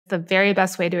the very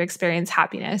best way to experience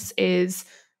happiness is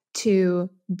to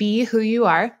be who you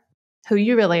are, who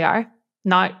you really are,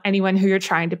 not anyone who you're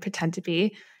trying to pretend to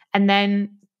be, and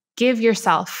then give of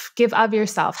yourself,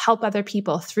 help other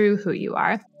people through who you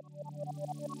are.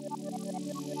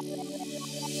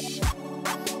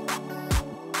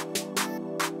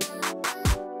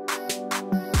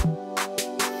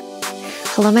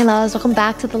 Hello, my loves. Welcome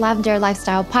back to the Lavendaire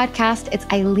Lifestyle Podcast. It's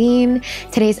Eileen.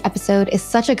 Today's episode is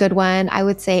such a good one. I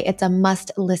would say it's a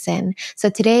must listen. So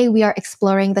today we are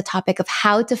exploring the topic of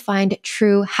how to find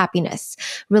true happiness,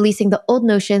 releasing the old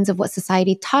notions of what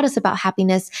society taught us about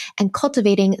happiness and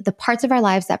cultivating the parts of our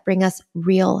lives that bring us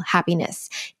real happiness,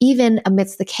 even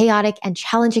amidst the chaotic and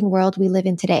challenging world we live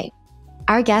in today.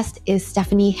 Our guest is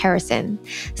Stephanie Harrison.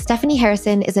 Stephanie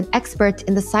Harrison is an expert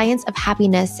in the science of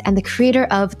happiness and the creator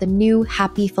of the New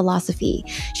Happy philosophy.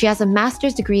 She has a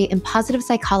master's degree in positive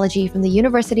psychology from the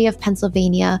University of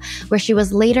Pennsylvania, where she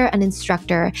was later an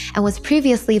instructor and was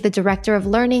previously the director of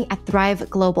learning at Thrive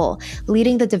Global,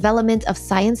 leading the development of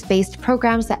science-based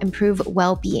programs that improve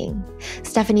well-being.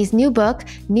 Stephanie's new book,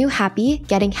 New Happy: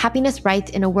 Getting Happiness Right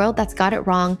in a World That's Got It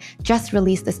Wrong, just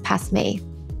released this past May.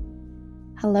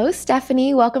 Hello,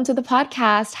 Stephanie. Welcome to the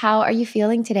podcast. How are you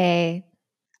feeling today?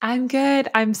 I'm good.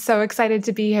 I'm so excited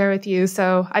to be here with you.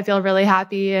 So I feel really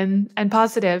happy and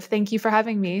positive. Thank you for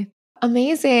having me.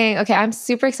 Amazing. Okay, I'm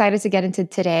super excited to get into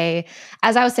today.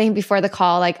 As I was saying before the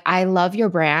call, I love your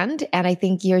brand and I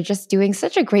think you're just doing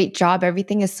such a great job.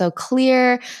 Everything is so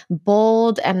clear,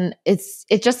 bold, and it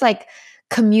just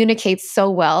communicates so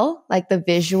well, like the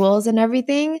visuals and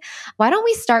everything. Why don't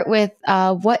we start with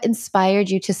what inspired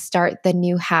you to start the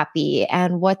New Happy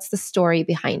and what's the story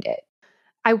behind it?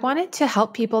 I wanted to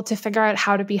help people to figure out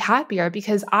how to be happier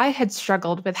because I had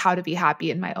struggled with how to be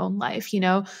happy in my own life.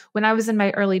 When I was in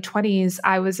my early 20s,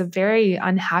 I was a very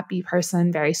unhappy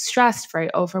person, very stressed, very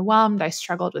overwhelmed. I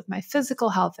struggled with my physical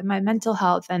health and my mental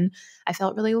health, and I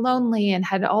felt really lonely and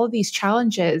had all of these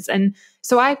challenges. And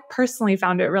so I personally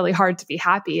found it really hard to be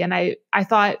happy. And I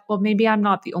thought, well, maybe I'm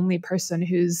not the only person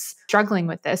who's struggling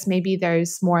with this. Maybe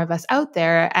there's more of us out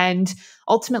there. And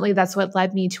ultimately, that's what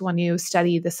led me to want to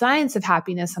study the science of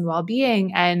happiness and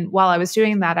well-being. And while I was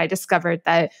doing that, I discovered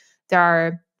that there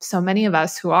are so many of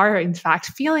us who are, in fact,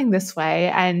 feeling this way.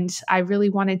 And I really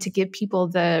wanted to give people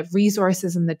the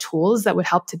resources and the tools that would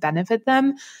help to benefit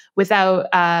them without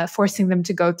forcing them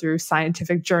to go through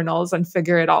scientific journals and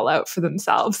figure it all out for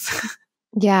themselves.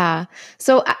 Yeah.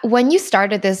 So when you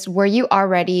started this, were you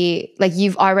already,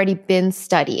 you've already been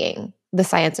studying the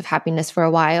science of happiness for a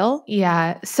while?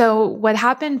 Yeah. So what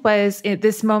happened was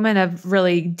this moment of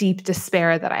really deep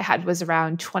despair that I had was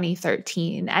around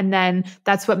 2013. And then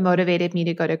that's what motivated me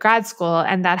to go to grad school.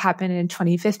 And that happened in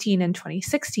 2015 and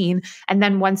 2016. And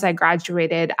then once I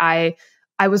graduated,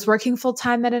 I was working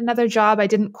full-time at another job. I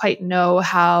didn't quite know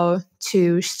how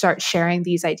to start sharing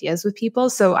these ideas with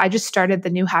people. So I just started the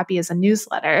New Happy as a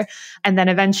newsletter. And then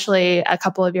eventually, a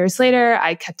couple of years later,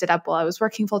 I kept it up while I was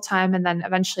working full-time and then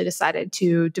eventually decided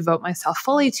to devote myself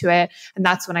fully to it. And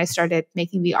that's when I started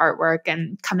making the artwork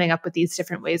and coming up with these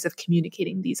different ways of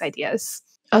communicating these ideas.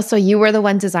 Oh, so you were the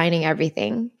one designing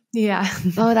everything? Yeah.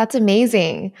 Oh, that's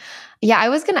amazing. Yeah, I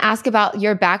was going to ask about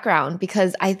your background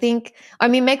because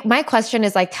my question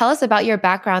is tell us about your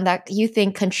background that you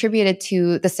think contributed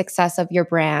to the success of your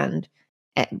brand,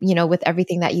 with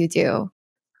everything that you do.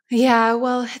 Yeah,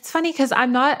 well, it's funny because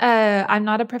I'm not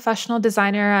a professional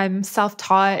designer. I'm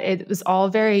self-taught. It was all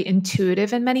very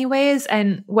intuitive in many ways.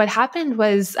 And what happened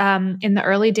was in the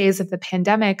early days of the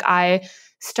pandemic, I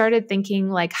started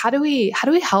thinking how do we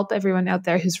help everyone out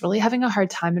there who's really having a hard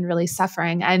time and really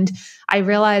suffering? And I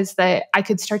realized that I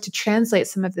could start to translate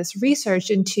some of this research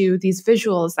into these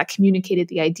visuals that communicated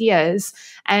the ideas.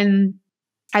 And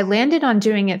I landed on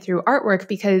doing it through artwork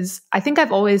because I think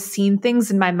I've always seen things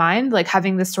in my mind,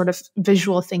 having this sort of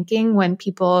visual thinking when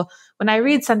I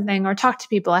read something or talk to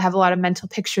people, I have a lot of mental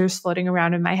pictures floating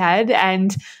around in my head.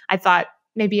 And I thought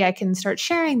maybe I can start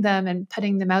sharing them and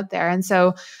putting them out there. And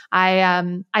so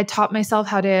I taught myself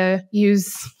how to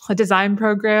use a design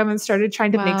program and started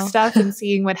trying to make stuff and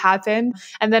seeing what happened.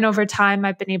 And then over time,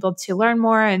 I've been able to learn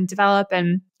more and develop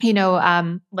and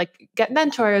get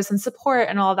mentors and support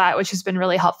and all that, which has been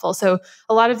really helpful. So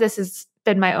a lot of this has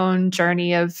been my own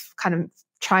journey of kind of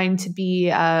trying to be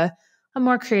a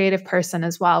more creative person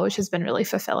as well, which has been really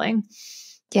fulfilling.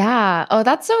 Yeah. Oh,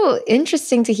 that's so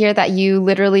interesting to hear that you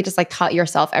literally just like taught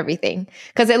yourself everything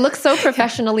because it looks so Yeah.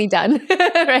 professionally done,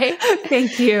 right?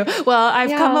 Thank you. Well, I've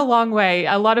come Yeah. a long way.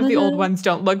 A lot of the old Hmm. ones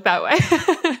don't look that way.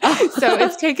 So Oh.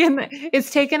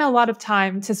 it's taken a lot of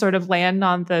time to sort of land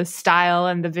on the style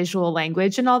and the visual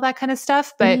language and all that kind of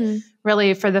stuff. But Hmm.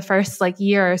 really for the first like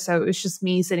year or so, it was just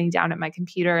me sitting down at my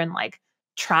computer and like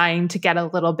trying to get a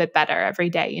little bit better every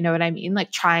day. You know what I mean?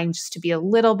 Like trying just to be a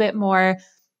little bit more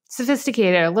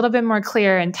sophisticated, a little bit more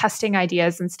clear and testing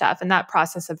ideas and stuff. And that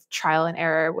process of trial and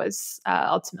error was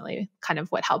ultimately kind of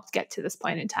what helped get to this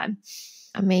point in time.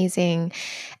 Amazing.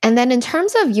 And then in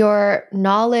terms of your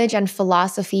knowledge and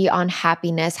philosophy on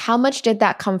happiness, how much did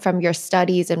that come from your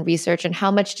studies and research and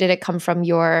how much did it come from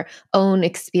your own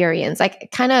experience? Like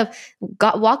kind of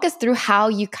walk us through how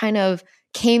you kind of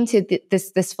came to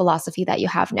this philosophy that you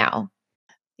have now.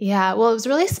 Yeah, well, it was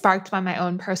really sparked by my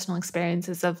own personal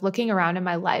experiences of looking around in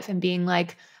my life and being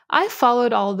like, I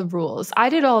followed all the rules. I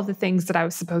did all of the things that I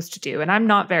was supposed to do, and I'm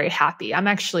not very happy. I'm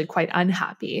actually quite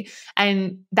unhappy.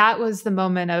 And that was the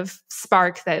moment of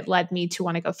spark that led me to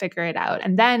want to go figure it out.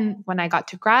 And then when I got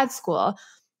to grad school,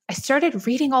 I started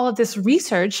reading all of this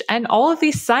research, and all of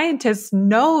these scientists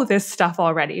know this stuff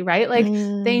already, right? Like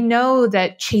they Mm, know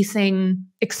that chasing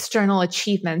external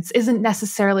achievements isn't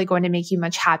necessarily going to make you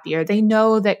much happier. They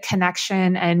know that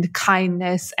connection and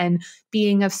kindness and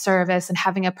being of service and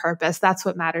having a purpose, that's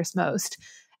what matters most.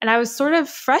 And I was sort of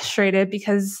frustrated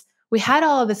because we had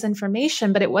all of this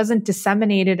information, but it wasn't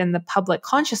disseminated in the public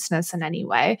consciousness in any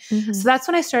way. So mhm, that's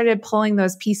when I started pulling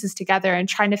those pieces together and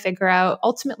trying to figure out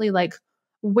ultimately like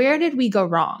where did we go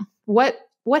wrong? What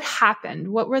happened?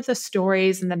 What were the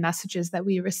stories and the messages that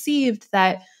we received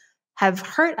that have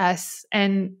hurt us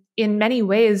and in many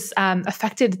ways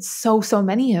affected so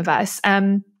many of us?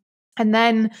 And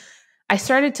then I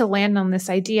started to land on this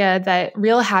idea that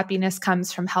real happiness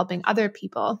comes from helping other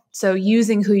people. So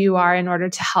using who you are in order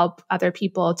to help other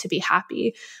people to be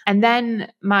happy. And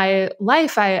then my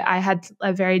life, I had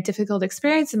a very difficult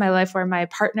experience in my life where my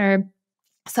partner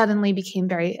suddenly became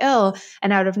very ill,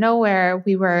 and out of nowhere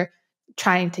we were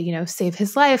trying to save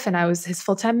his life, and I was his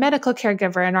full-time medical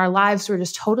caregiver, and our lives were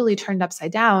just totally turned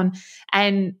upside down.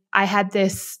 And I had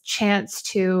this chance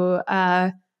to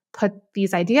put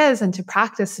these ideas into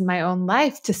practice in my own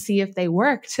life to see if they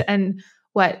worked. And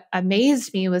what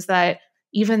amazed me was that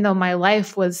even though my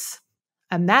life was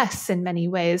a mess in many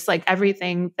ways, like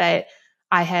everything that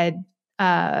I had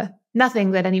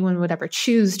nothing that anyone would ever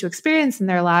choose to experience in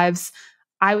their lives,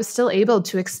 I was still able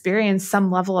to experience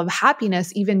some level of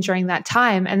happiness even during that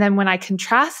time. And then when I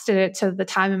contrasted it to the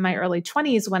time in my early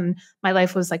 20s when my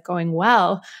life was like going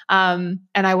well, and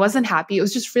I wasn't happy, it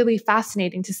was just really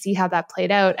fascinating to see how that played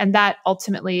out. And that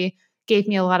ultimately gave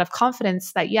me a lot of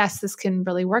confidence that yes, this can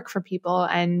really work for people,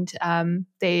 and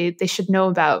they should know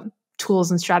about tools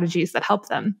and strategies that help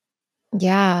them.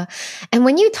 yeah. And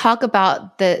when you talk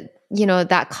about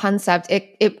that concept,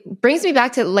 it brings me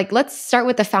back to like, let's start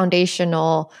with the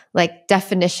foundational like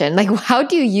definition. Like, how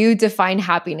do you define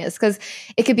happiness? Because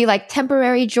it could be like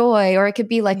temporary joy or it could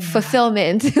be like Yeah,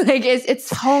 fulfillment. Like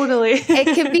totally.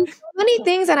 it could be so many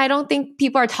things. And I don't think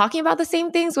people are talking about the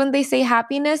same things when they say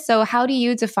happiness. So how do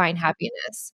you define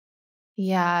happiness?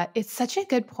 Yeah, it's such a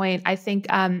good point. I think,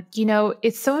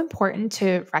 it's so important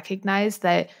to recognize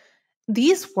that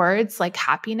these words like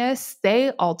happiness,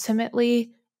 they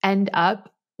ultimately end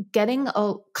up getting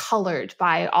colored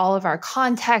by all of our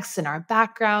contexts and our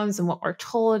backgrounds and what we're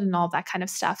told and all that kind of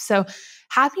stuff. So,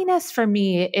 happiness for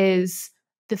me is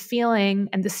the feeling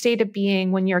and the state of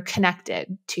being when you're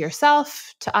connected to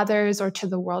yourself, to others, or to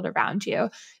the world around you.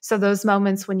 So, those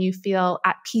moments when you feel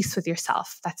at peace with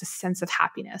yourself, that's a sense of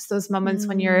happiness. Those moments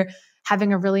when Mm. you're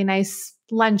having a really nice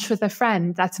lunch with a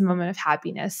friend, that's a moment of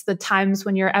happiness. The times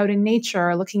when you're out in nature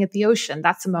or looking at the ocean,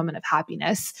 that's a moment of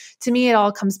happiness. To me, it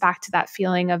all comes back to that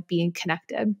feeling of being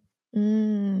connected.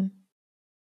 Mm.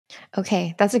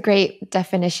 Okay, that's a great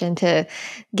definition to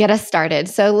get us started.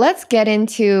 So let's get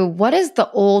into what is the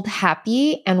old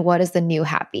happy and what is the new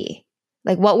happy?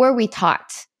 Like what were we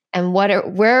taught and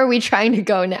where are we trying to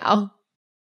go now?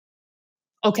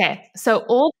 Okay, so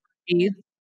old happy,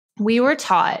 we were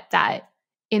taught that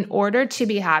in order to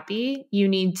be happy, you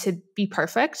need to be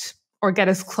perfect or get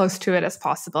as close to it as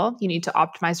possible. You need to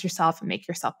optimize yourself and make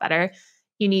yourself better.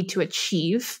 You need to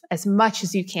achieve as much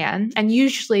as you can, and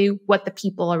usually what the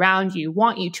people around you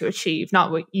want you to achieve,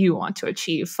 not what you want to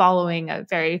achieve, following a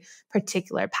very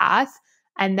particular path.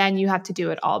 And then you have to do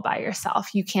it all by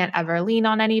yourself. You can't ever lean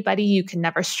on anybody. You can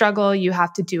never struggle. You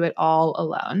have to do it all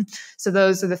alone. So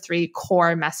those are the three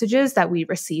core messages that we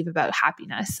receive about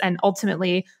happiness. And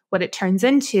ultimately, what it turns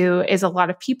into is a lot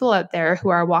of people out there who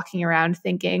are walking around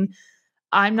thinking,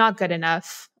 I'm not good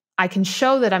enough. I can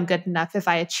show that I'm good enough if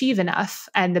I achieve enough.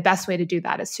 And the best way to do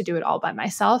that is to do it all by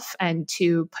myself and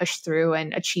to push through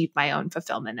and achieve my own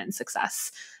fulfillment and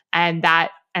success. And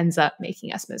that ends up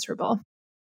making us miserable.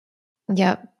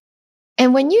 Yep.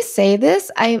 And when you say this,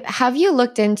 have you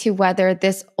looked into whether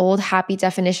this old happy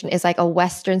definition is like a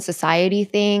Western society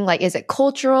thing? Like, is it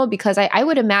cultural? Because I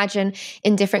would imagine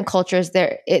in different cultures,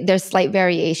 there's slight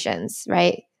variations,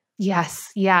 right?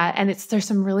 Yes. Yeah. And there's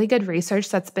some really good research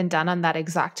that's been done on that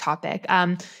exact topic.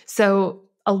 So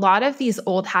a lot of these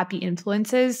old happy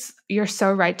influences, you're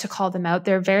so right to call them out.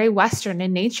 They're very Western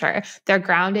in nature. They're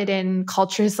grounded in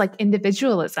cultures like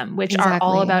individualism, which are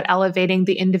all about elevating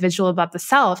the individual above the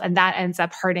self. And that ends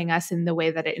up hurting us in the way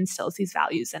that it instills these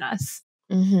values in us.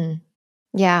 Mm-hmm.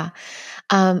 Yeah.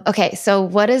 Okay. So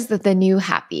what is the new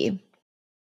happy?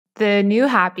 The new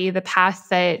happy, the path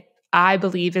that I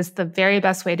believe is the very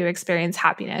best way to experience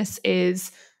happiness,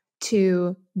 is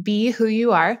to be who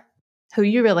you are, who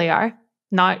you really are,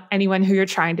 not anyone who you're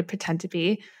trying to pretend to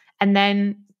be, and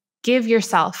then give of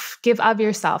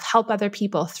yourself, help other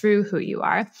people through who you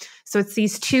are. So it's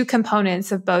these two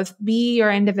components of both be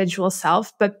your individual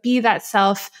self, but be that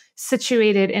self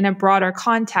situated in a broader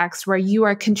context where you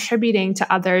are contributing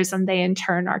to others and they in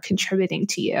turn are contributing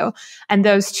to you. And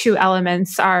those two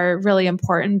elements are really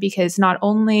important because not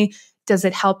only does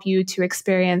it help you to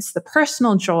experience the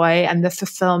personal joy and the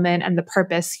fulfillment and the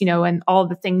purpose, and all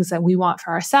the things that we want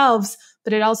for ourselves,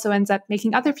 but it also ends up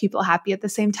making other people happy at the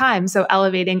same time. So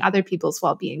elevating other people's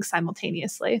well-being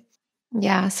simultaneously.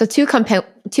 Yeah. So two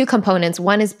components.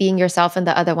 One is being yourself and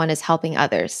the other one is helping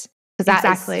others. Because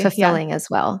that is fulfilling as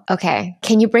well. Okay.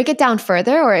 Can you break it down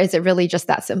further or is it really just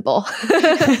that simple?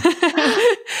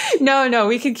 No,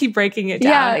 we can keep breaking it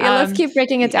down. Yeah, let's keep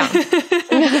breaking it down.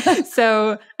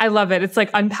 So I love it. It's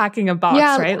like unpacking a box,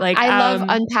 right? Like I love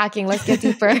unpacking. Let's get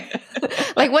deeper.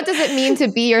 Like, what does it mean to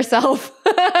be yourself?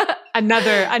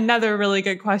 Another really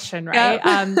good question, right?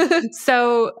 Yep.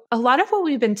 So a lot of what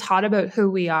we've been taught about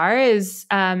who we are is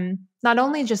not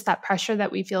only just that pressure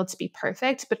that we feel to be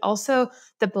perfect, but also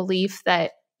the belief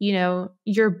that,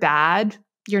 you're bad,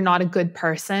 you're not a good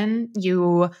person,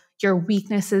 your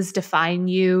weaknesses define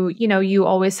you, you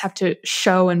always have to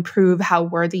show and prove how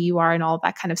worthy you are and all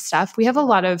that kind of stuff. We have a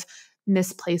lot of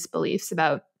misplaced beliefs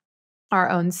about our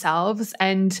own selves.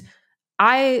 And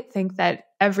I think that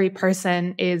every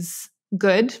person is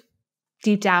good.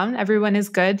 Deep down, everyone is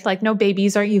good. Like no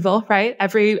babies are evil, right?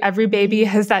 Every baby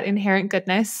has that inherent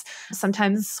goodness.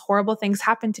 Sometimes horrible things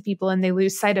happen to people and they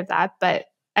lose sight of that. But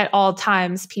at all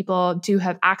times, people do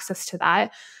have access to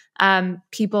that.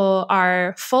 People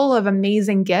are full of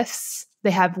amazing gifts.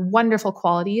 They have wonderful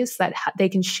qualities that they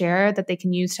can share, that they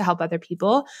can use to help other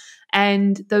people.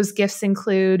 And those gifts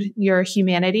include your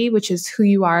humanity, which is who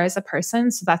you are as a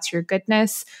person. So that's your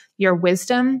goodness, your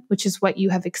wisdom, which is what you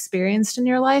have experienced in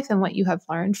your life and what you have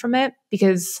learned from it,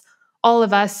 because all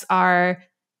of us are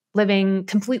living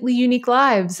completely unique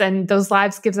lives. And those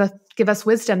lives give us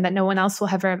wisdom that no one else will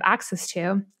ever have access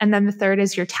to. And then the third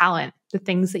is your talent, the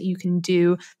things that you can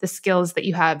do, the skills that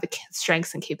you have, the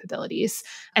strengths and capabilities.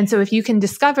 And so if you can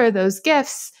discover those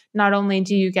gifts, not only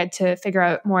do you get to figure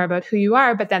out more about who you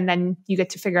are, but then you get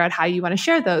to figure out how you want to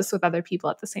share those with other people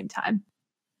at the same time.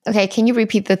 Okay, can you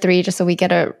repeat the three just so we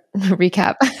get a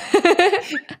recap?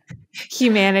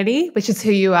 Humanity, which is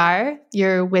who you are,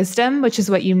 your wisdom, which is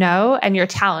what you know, and your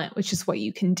talent, which is what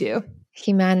you can do.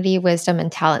 Humanity, wisdom,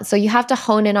 and talent. So you have to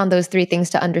hone in on those three things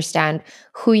to understand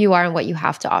who you are and what you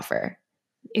have to offer.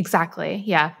 Exactly.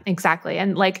 Yeah, exactly.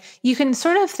 And like you can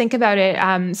sort of think about it.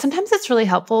 Sometimes it's really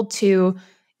helpful to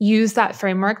use that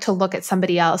framework to look at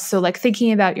somebody else. So like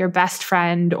thinking about your best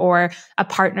friend or a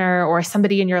partner or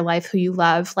somebody in your life who you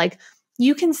love, like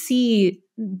you can see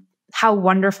how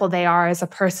wonderful they are as a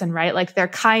person, right? Like their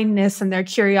kindness and their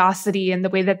curiosity and the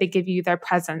way that they give you their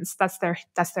presence, that's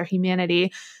their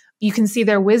humanity. You can see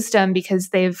their wisdom because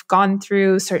they've gone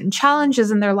through certain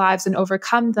challenges in their lives and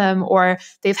overcome them, or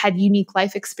they've had unique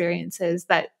life experiences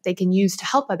that they can use to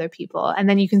help other people. And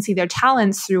then you can see their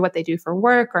talents through what they do for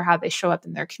work or how they show up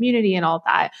in their community and all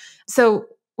that. So,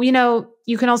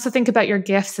 you can also think about your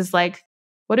gifts as like,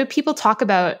 what do people talk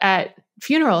about at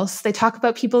funerals? They talk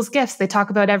about people's gifts. They talk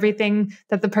about everything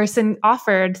that the person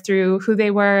offered through who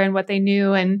they were and what they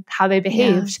knew and how they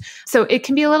behaved. Yeah. So it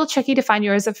can be a little tricky to find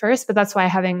yours at first, but that's why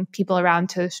having people around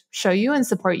to show you and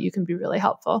support you can be really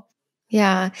helpful.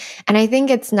 Yeah. And I think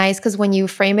it's nice because when you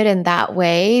frame it in that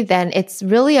way, then it's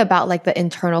really about like the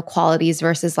internal qualities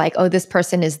versus like, oh, this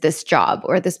person is this job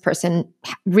or this person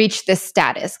reached this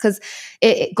status. Because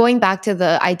going back to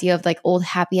the idea of like old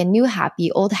happy and new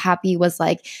happy, old happy was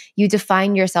like you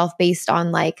define yourself based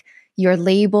on like your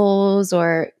labels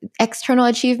or external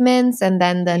achievements. And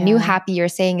then the new Yeah. happy you're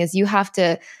saying is you have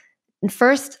to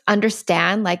first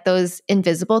understand like those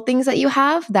invisible things that you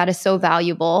have that is so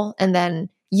valuable and then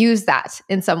use that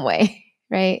in some way,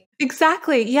 right?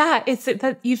 Exactly. Yeah, it's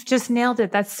that you've just nailed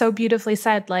it. That's so beautifully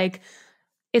said. Like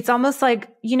it's almost like,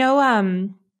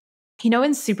 in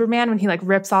Superman when he like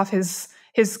rips off his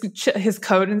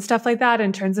coat and stuff like that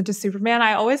and turns into Superman,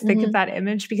 I always think of Hmm. that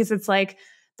image because it's like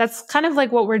that's kind of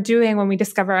like what we're doing when we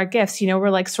discover our gifts. We're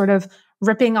like sort of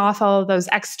ripping off all of those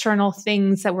external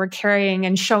things that we're carrying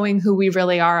and showing who we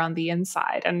really are on the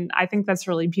inside. And I think that's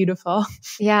really beautiful.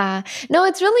 Yeah. No,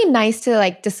 it's really nice to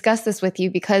like discuss this with you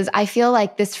because I feel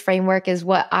like this framework is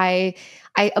what I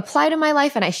apply to my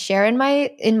life and I share in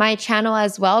my channel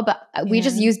as well, but we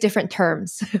just Yeah. use different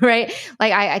terms, right?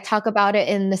 Like I talk about it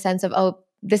in the sense of, oh,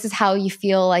 this is how you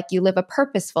feel like you live a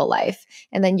purposeful life.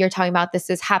 And then you're talking about this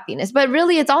is happiness. But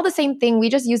really it's all the same thing. We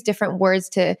just use different words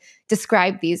to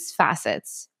describe these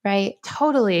facets, right?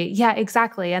 Totally. Yeah,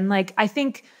 exactly. And like I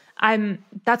think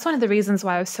that's one of the reasons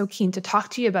why I was so keen to talk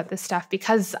to you about this stuff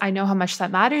because I know how much that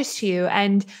matters to you.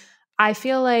 And I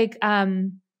feel like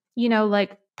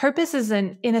like purpose is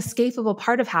an inescapable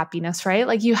part of happiness, right?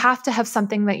 Like you have to have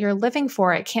something that you're living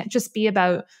for. It can't just be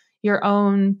about your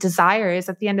own desires.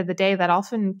 At the end of the day, that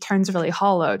often turns really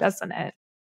hollow, doesn't it?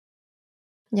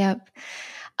 Yep.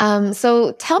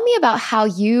 So tell me about how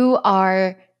you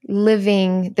are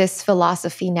living this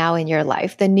philosophy now in your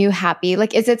life, the new happy.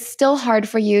 Like, is it still hard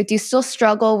for you? Do you still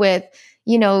struggle with,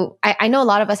 I know a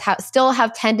lot of us still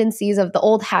have tendencies of the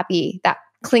old happy that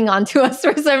cling on to us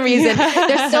for some reason.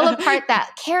 There's still a part that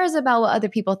cares about what other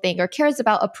people think or cares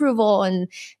about approval and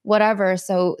whatever.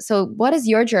 So what is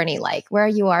your journey like? Where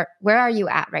are you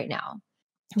at right now?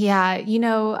 Yeah,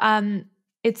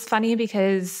 it's funny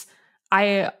because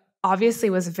I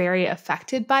obviously was very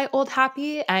affected by Old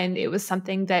Happy, and it was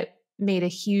something that made a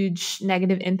huge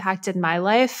negative impact in my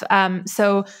life.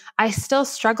 So I still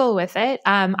struggle with it.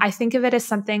 I think of it as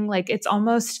something like it's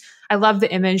almost, I love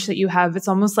the image that you have. It's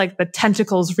almost like the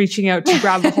tentacles reaching out to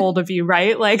grab a hold of you,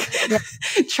 right? Like Yeah.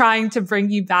 trying to bring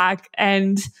you back.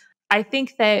 And I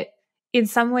think that in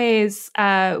some ways,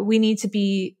 we need to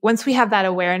be, once we have that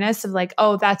awareness of like,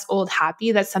 oh, that's old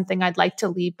happy, that's something I'd like to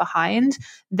leave behind,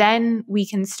 then we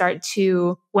can start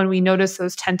to, when we notice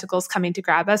those tentacles coming to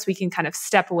grab us, we can kind of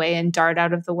step away and dart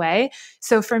out of the way.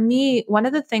 So for me, one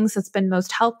of the things that's been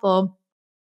most helpful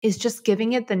is just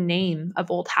giving it the name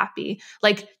of old happy.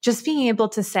 Like just being able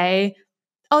to say,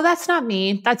 oh, that's not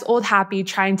me. That's old happy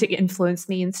trying to influence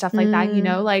me and stuff like that.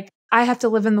 Mm, Like I have to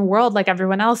live in the world like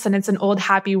everyone else, and it's an old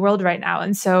happy world right now.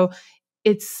 And so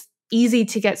it's easy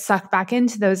to get sucked back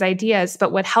into those ideas.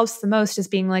 But what helps the most is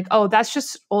being like, oh, that's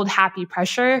just old happy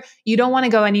pressure. You don't want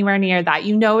to go anywhere near that.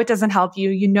 It doesn't help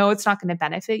you. It's not going to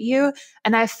benefit you.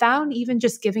 And I found even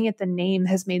just giving it the name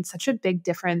has made such a big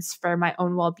difference for my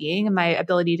own well being and my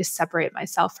ability to separate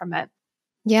myself from it.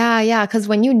 yeah, yeah. Because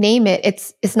when you name it,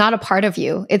 it's not a part of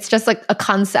you. It's just like a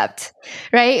concept,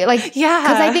 right? Like, because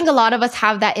I Yeah. think a lot of us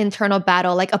have that internal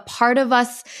battle. Like, a part of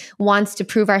us wants to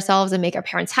prove ourselves and make our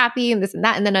parents happy, and this and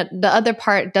that, and then the other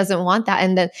part doesn't want that.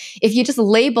 And then if you just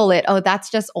label it, oh,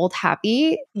 that's just old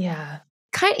happy. Yeah.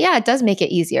 Yeah, it does make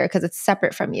it easier because it's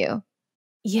separate from you.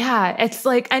 Yeah, it's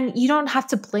like, and you don't have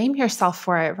to blame yourself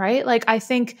for it, right? Like I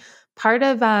think part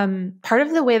of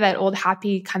the way that old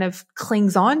happy kind of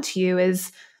clings on to you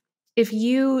is if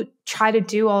you try to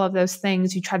do all of those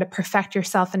things, you try to perfect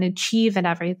yourself and achieve and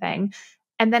everything,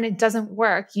 and then it doesn't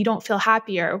work, you don't feel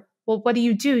happier. Well, what do?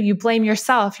 You blame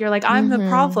yourself. You're like, I'm the Mm-hmm.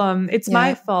 problem. It's my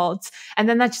Yeah. fault. And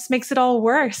then that just makes it all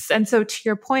worse. And so to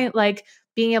your point, like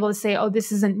being able to say, oh,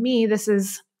 this isn't me. This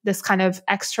is this kind of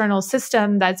external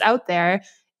system that's out there.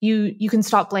 You can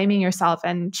stop blaming yourself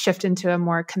and shift into a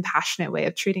more compassionate way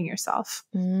of treating yourself.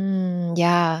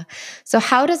 Yeah. So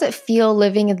how does it feel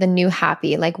living in the new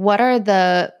happy? Like what are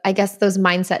I guess those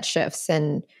mindset shifts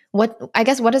and what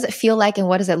does it feel like and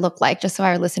what does it look like just so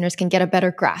our listeners can get a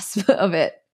better grasp of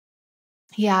it?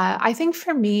 Yeah, I think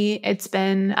for me, it's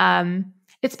been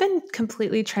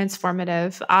completely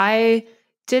transformative. I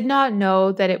did not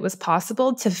know that it was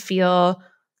possible to feel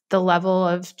the level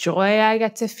of joy I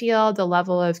get to feel, the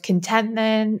level of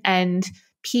contentment and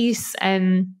peace,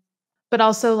 and but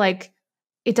also like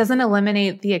it doesn't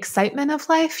eliminate the excitement of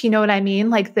life. You know what I mean?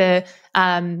 Like the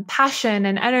passion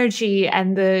and energy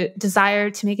and the desire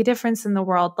to make a difference in the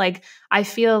world. Like I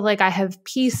feel like I have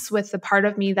peace with the part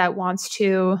of me that wants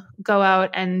to go out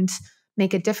and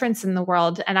make a difference in the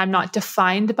world. And I'm not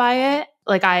defined by it.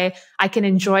 Like I can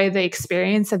enjoy the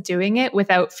experience of doing it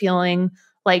without feeling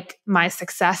like my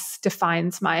success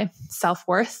defines my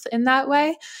self-worth in that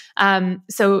way.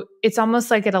 So it's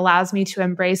almost like it allows me to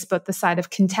embrace both the side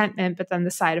of contentment, but then the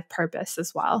side of purpose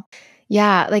as well.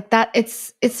 Yeah, like that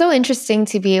it's so interesting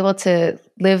to be able to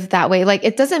live that way. Like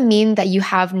it doesn't mean that you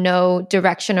have no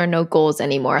direction or no goals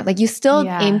anymore. Like you still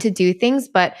aim Yeah. to do things,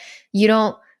 but you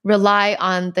don't rely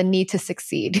on the need to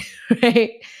succeed,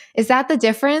 right? Is that the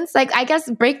difference? Like I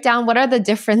guess break down what are the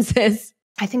differences?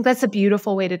 I think that's a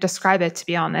beautiful way to describe it, to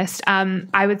be honest.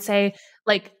 I would say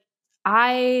like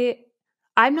I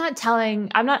I'm not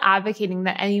advocating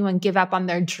that anyone give up on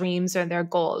their dreams or their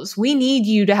goals. We need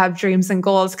you to have dreams and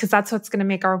goals because that's what's going to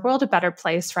make our world a better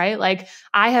place, right? Like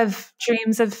I have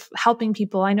dreams of helping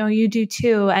people. I know you do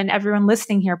too. And everyone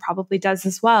listening here probably does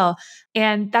as well.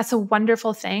 And that's a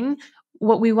wonderful thing.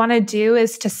 What we want to do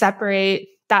is to separate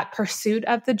that pursuit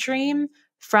of the dream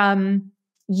from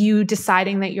you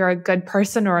deciding that you're a good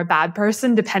person or a bad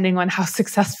person, depending on how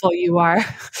successful you are.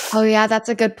 Oh yeah, that's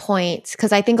a good point.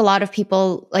 Because I think a lot of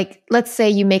people, like, let's say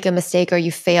you make a mistake or you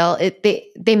fail,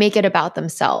 they make it about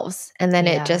themselves, and then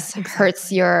it Yeah, just hurts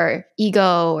exactly. your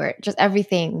ego or just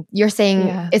everything. You're saying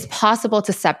Yeah. it's possible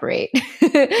to separate.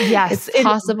 Yes, It's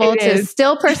possible it to is.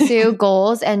 still pursue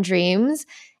goals and dreams,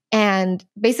 and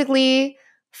basically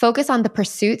focus on the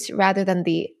pursuit rather than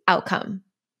the outcome.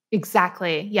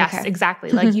 Exactly. Yes, Okay. exactly.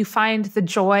 Like you find the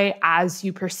joy as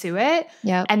you pursue it.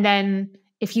 Yep. And then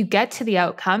if you get to the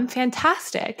outcome,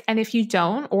 fantastic. And if you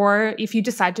don't, or if you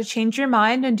decide to change your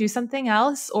mind and do something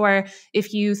else, or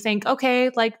if you think, okay,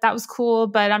 like that was cool,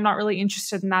 but I'm not really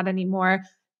interested in that anymore,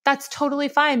 that's totally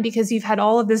fine because you've had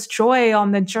all of this joy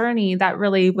on the journey that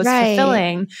really was Right.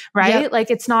 fulfilling, right? Yep. Like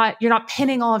you're not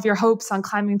pinning all of your hopes on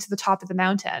climbing to the top of the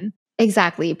mountain.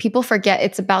 Exactly. People forget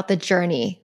it's about the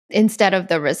journey instead of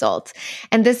the result.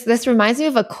 And this reminds me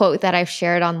of a quote that I've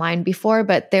shared online before,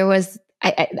 but there was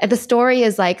the story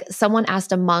is like someone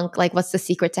asked a monk like what's the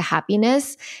secret to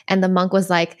happiness, and the monk was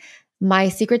like, my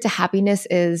secret to happiness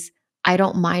is I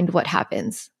don't mind what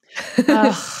happens.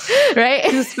 Ugh, Right?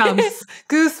 goosebumps,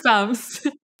 goosebumps.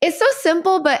 It's so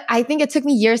simple, but I think it took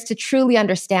me years to truly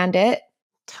understand it.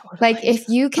 Like Totally. if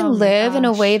you can Oh my live in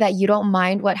a way gosh. that you don't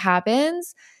mind what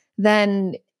happens,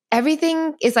 then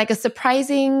everything is like a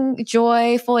surprising,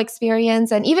 joyful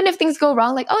experience. And even if things go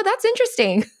wrong, like, oh, that's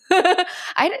interesting. But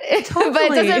it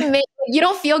Totally. doesn't make you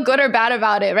don't feel good or bad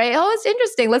about it, right? Oh, it's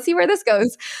interesting. Let's see where this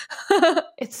goes.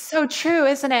 It's so true,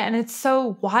 isn't it? And it's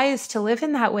so wise to live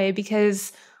in that way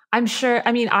because I'm sure,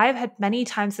 I mean, I've had many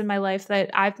times in my life that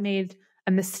I've made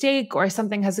a mistake or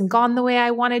something hasn't gone the way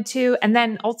I wanted to. And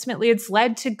then ultimately it's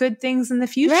led to good things in the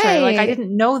future. Like I Right.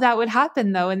 didn't know that would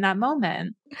happen though in that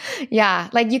moment. Yeah.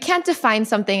 Like you can't define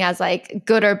something as like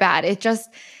good or bad. It just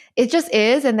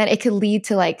is. And then it could lead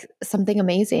to like something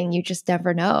amazing. You just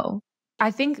never know. I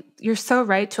think you're so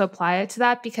right to apply it to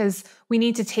that because we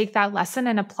need to take that lesson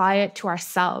and apply it to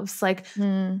ourselves. Like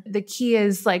Mm. the key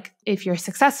is like if you're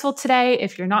successful today,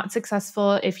 if you're not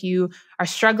successful, if you are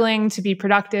struggling to be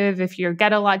productive, if you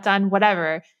get a lot done,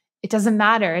 whatever, it doesn't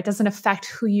matter. It doesn't affect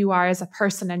who you are as a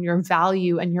person and your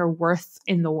value and your worth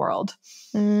in the world.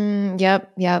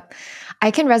 Yep, yep.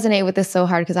 I can resonate with this so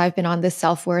hard because I've been on this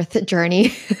self-worth journey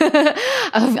of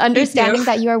Me too. understanding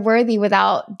that you are worthy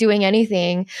without doing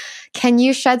anything. Can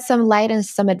you shed some light and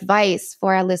some advice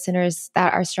for our listeners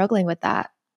that are struggling with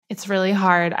that? It's really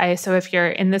hard. So if you're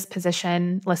in this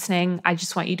position listening, I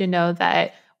just want you to know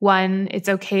that one, it's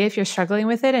okay if you're struggling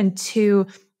with it, and two,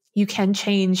 you can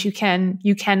change. You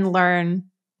can learn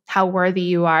how worthy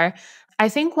you are. I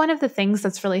think one of the things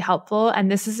that's really helpful, and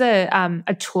this is a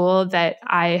tool that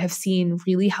I have seen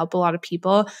really help a lot of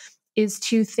people, is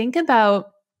to think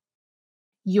about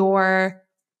your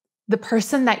the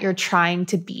person that you're trying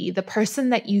to be, the person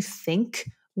that you think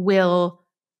will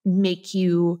make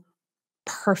you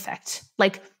perfect.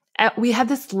 Like we have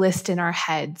this list in our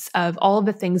heads of all of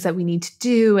the things that we need to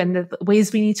do and the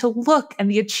ways we need to look and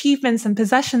the achievements and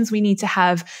possessions we need to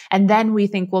have. And then we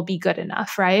think we'll be good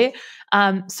enough, right?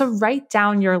 So write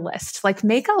down your list, like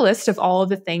make a list of all of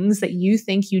the things that you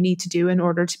think you need to do in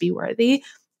order to be worthy.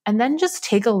 And then just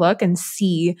take a look and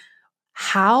see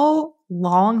how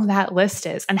long that list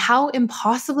is and how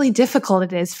impossibly difficult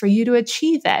it is for you to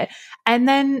achieve it. And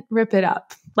then rip it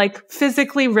up, like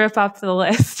physically rip up the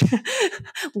list.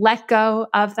 Let go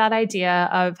of that idea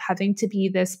of having to be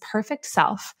this perfect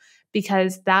self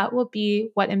because that will be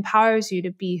what empowers you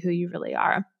to be who you really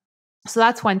are. So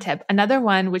that's one tip. Another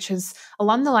one, which is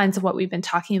along the lines of what we've been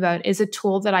talking about, is a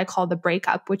tool that I call the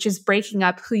breakup, which is breaking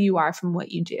up who you are from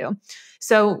what you do.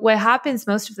 So what happens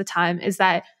most of the time is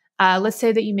that, let's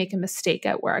say that you make a mistake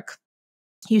at work.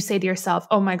 You say to yourself,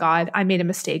 oh my God, I made a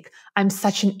mistake. I'm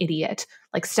such an idiot.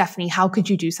 Like, Stephanie, how could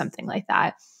you do something like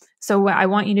that? So what I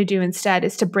want you to do instead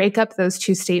is to break up those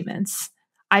two statements.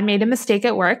 I made a mistake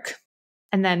at work,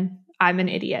 and then I'm an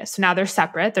idiot. So now they're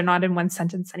separate. They're not in one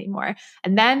sentence anymore.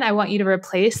 And then I want you to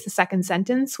replace the second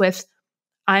sentence with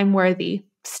I'm worthy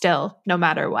still, no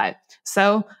matter what.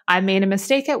 So I made a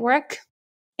mistake at work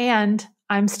and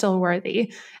I'm still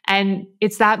worthy. And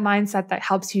it's that mindset that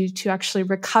helps you to actually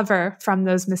recover from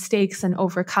those mistakes and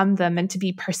overcome them and to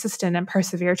be persistent and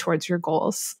persevere towards your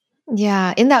goals.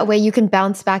 Yeah. In that way, you can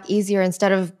bounce back easier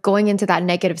instead of going into that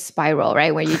negative spiral,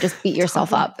 right? Where you just beat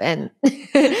yourself up and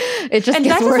it just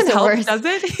gets worse and worse. Does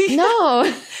it?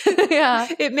 No. Yeah.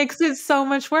 It makes it so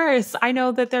much worse. I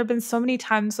know that there have been so many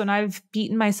times when I've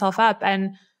beaten myself up,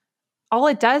 and all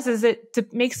it does is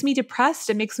it makes me depressed.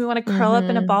 It makes me want to curl up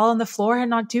in a ball on the floor and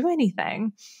not do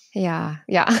anything. Yeah.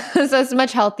 Yeah. So it's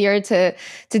much healthier to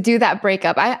do that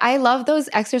breakup. I love those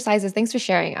exercises. Thanks for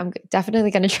sharing. I'm definitely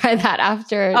going to try that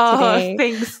after today.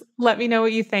 Thanks. Let me know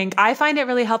what you think. I find it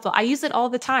really helpful. I use it all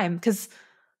the time because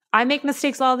I make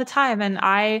mistakes all the time, and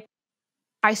I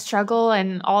struggle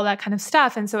and all that kind of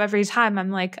stuff. And so every time I'm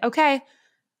like, okay,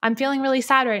 I'm feeling really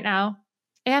sad right now,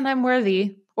 and I'm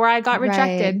worthy, or I got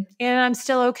rejected and I'm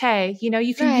still okay. You know,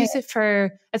 you can use it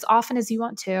for as often as you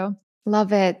want to.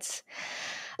 Love it.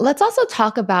 Let's also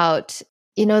talk about,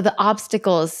 the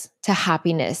obstacles to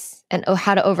happiness and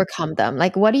how to overcome them.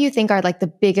 Like, what do you think are like the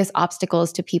biggest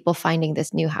obstacles to people finding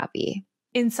this new happy?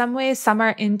 In some ways, some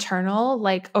are internal,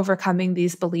 like overcoming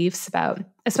these beliefs about,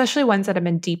 especially ones that have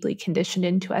been deeply conditioned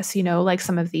into us, like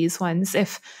some of these ones.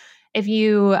 If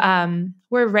you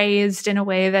were raised in a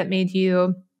way that made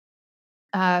you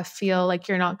feel like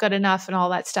you're not good enough and all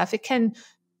that stuff, it can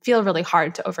feel really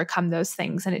hard to overcome those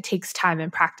things. And it takes time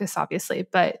and practice, obviously.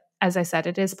 But as I said,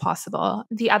 it is possible.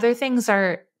 The other things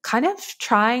are kind of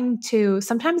trying to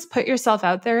sometimes put yourself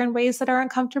out there in ways that are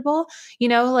uncomfortable,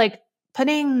 like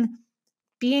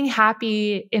being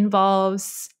happy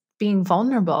involves being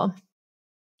vulnerable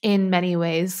in many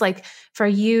ways, like for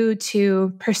you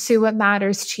to pursue what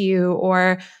matters to you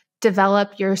or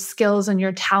develop your skills and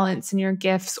your talents and your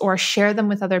gifts or share them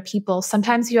with other people.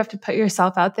 Sometimes you have to put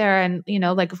yourself out there and,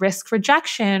 like risk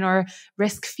rejection or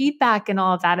risk feedback and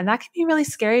all of that. And that can be really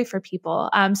scary for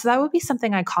people. So that would be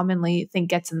something I commonly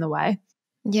think gets in the way.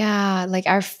 Yeah, like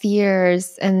our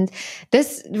fears. And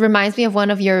this reminds me of one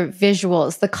of your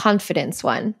visuals, the confidence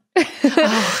one.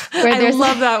 I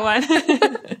love that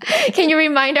one. Can you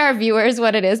remind our viewers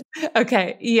what it is?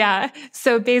 Okay. Yeah.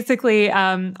 So basically,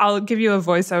 I'll give you a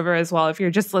voiceover as well if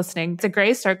you're just listening. It's a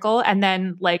gray circle. And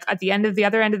then like at the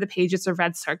other end of the page, it's a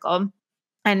red circle.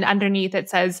 And underneath it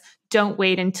says, don't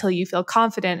wait until you feel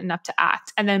confident enough to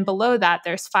act. And then below that,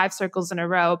 there's 5 circles in a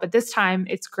row, but this time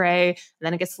it's gray. And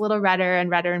then it gets a little redder and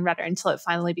redder and redder until it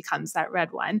finally becomes that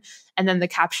red one. And then the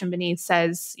caption beneath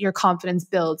says, your confidence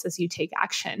builds as you take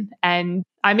action. And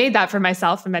I made that for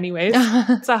myself in many ways.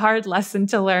 It's a hard lesson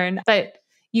to learn, but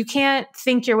you can't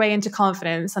think your way into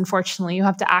confidence. Unfortunately, you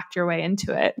have to act your way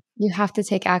into it. You have to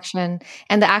take action.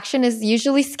 And the action is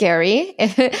usually scary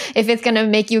if it's going to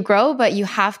make you grow, but you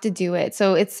have to do it.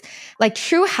 So it's like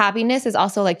true happiness is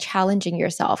also like challenging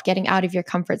yourself, getting out of your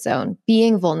comfort zone,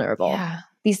 being vulnerable. Yeah,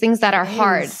 these things that are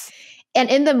hard. And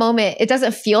in the moment, it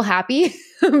doesn't feel happy,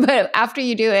 but after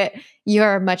you do it,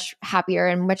 you're much happier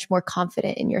and much more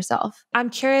confident in yourself. I'm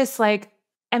curious,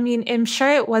 I'm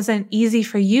sure it wasn't easy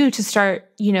for you to start,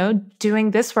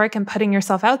 doing this work and putting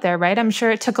yourself out there, right? I'm sure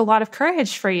it took a lot of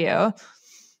courage for you.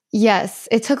 Yes,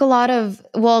 it took a lot of,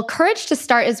 courage to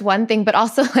start is one thing, but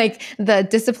also like the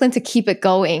discipline to keep it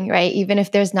going, right? Even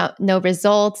if there's no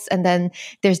results. And then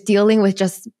there's dealing with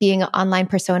just being an online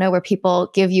persona where people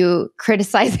give you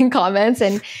criticizing comments.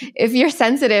 And if you're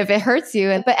sensitive, it hurts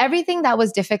you. But everything that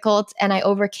was difficult and I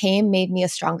overcame made me a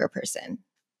stronger person.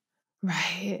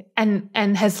 Right.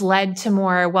 And has led to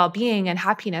more well-being and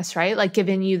happiness, right? Like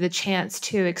giving you the chance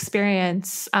to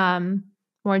experience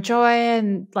more joy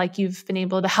and like you've been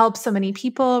able to help so many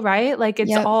people, right? Like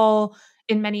it's all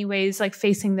in many ways, like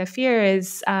facing the fear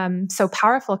is so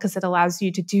powerful because it allows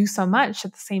you to do so much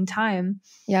at the same time.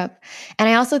 Yep. And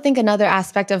I also think another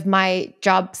aspect of my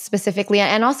job specifically,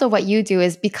 and also what you do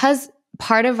is because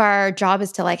part of our job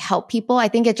is to like help people, I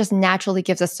think it just naturally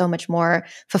gives us so much more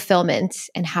fulfillment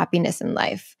and happiness in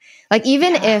life. Like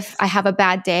even if I have a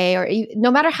bad day or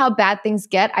no matter how bad things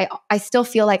get, I still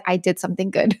feel like I did something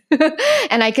good.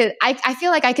 And I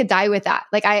feel like I could die with that.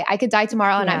 Like I could die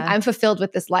tomorrow and I'm fulfilled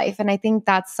with this life. And I think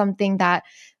that's something that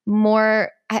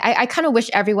I kind of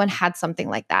wish everyone had something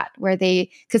like that, where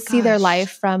they could see their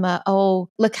life from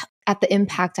look at the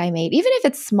impact I made, even if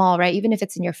it's small, right? Even if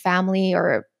it's in your family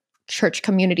or church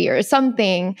community or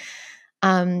something,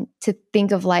 to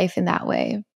think of life in that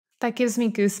way. That gives me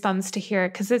goosebumps to hear,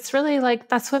 because it's really like,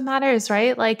 that's what matters,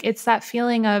 right? Like it's that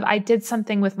feeling of I did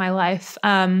something with my life.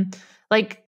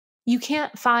 Like you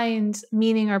can't find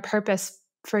meaning or purpose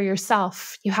for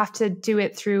yourself. You have to do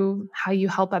it through how you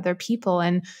help other people.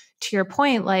 And to your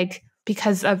point, like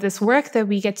because of this work that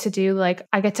we get to do, like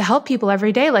I get to help people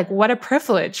every day. Like what a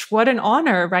privilege, what an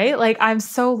honor, right? Like I'm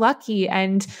so lucky.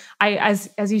 And as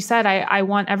you said, I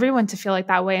want everyone to feel like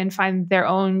that way and find their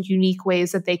own unique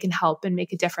ways that they can help and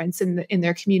make a difference in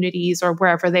their communities or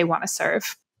wherever they want to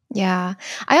serve. Yeah.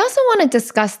 I also want to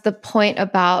discuss the point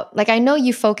about, like, I know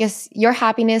your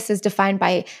happiness is defined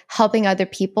by helping other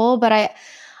people, but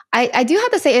I do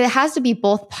have to say it has to be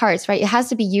both parts, right? It has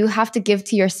to be, you have to give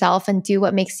to yourself and do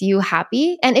what makes you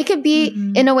happy. And it could be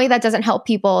in a way that doesn't help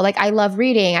people. Like I love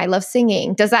reading, I love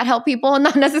singing. Does that help people?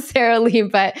 Not necessarily,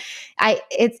 but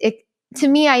to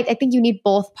me, I think you need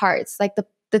both parts, like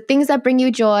the things that bring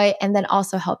you joy and then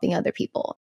also helping other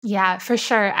people. Yeah, for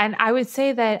sure. And I would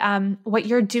say that what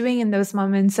you're doing in those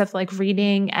moments of like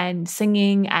reading and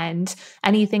singing and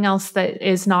anything else that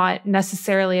is not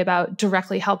necessarily about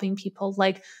directly helping people,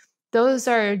 like those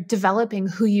are developing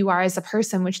who you are as a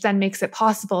person, which then makes it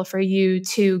possible for you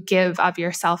to give of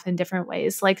yourself in different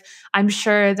ways. Like I'm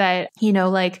sure that,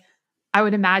 like I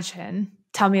would imagine,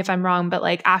 tell me if I'm wrong, but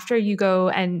like after you go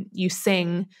and you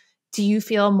sing, do you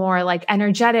feel more like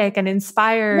energetic and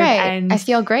inspired? Right. And I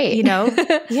feel great.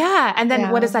 Yeah. And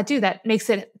then what does that do? That makes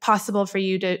it possible for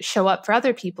you to show up for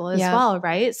other people as well,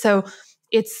 right? So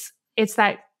it's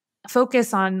that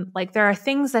focus on like, there are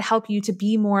things that help you to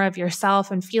be more of yourself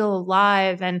and feel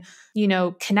alive and,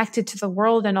 connected to the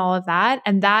world and all of that.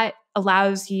 And that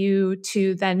allows you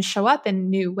to then show up in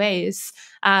new ways.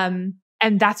 And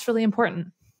that's really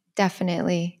important.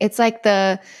 Definitely. It's like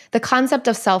the concept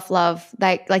of self-love,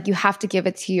 like you have to give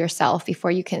it to yourself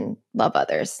before you can love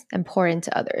others and pour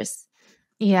into others.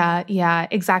 Yeah,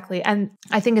 exactly. And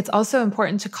I think it's also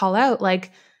important to call out,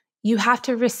 like, you have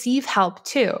to receive help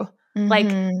too. Like,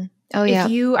 if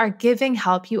you are giving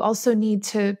help, you also need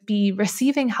to be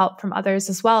receiving help from others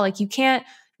as well. Like, you can't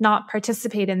not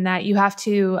participate in that. You have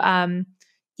to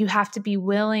be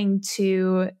willing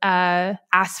to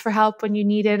ask for help when you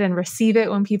need it and receive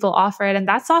it when people offer it. And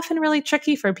that's often really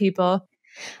tricky for people.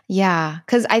 Yeah,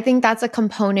 because I think that's a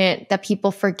component that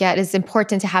people forget is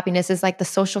important to happiness, is like the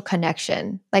social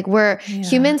connection. Like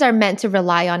humans are meant to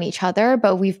rely on each other,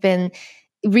 but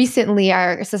recently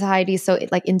our society is so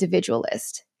like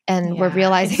individualist. And we're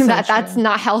realizing that that's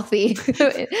not healthy.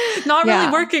 Not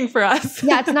really working for us.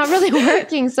 Yeah, it's not really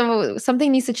working. So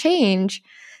something needs to change.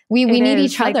 We need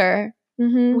each other.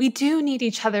 We do need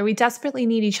each other. We desperately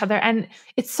need each other. And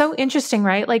it's so interesting,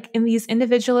 right? Like in these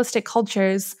individualistic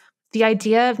cultures, the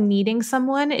idea of needing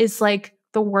someone is like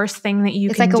the worst thing that you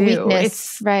can do. It's like a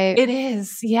weakness, right? It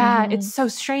is. Yeah. It's so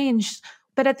strange.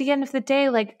 But at the end of the day,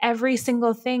 like every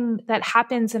single thing that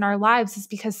happens in our lives is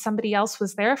because somebody else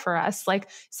was there for us. Like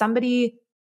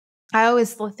I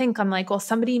always think, I'm like, well,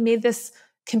 somebody made this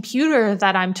computer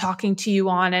that I'm talking to you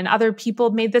on, and other people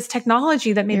made this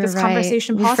technology that made this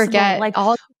conversation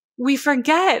possible. We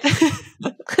forget.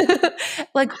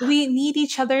 Like we need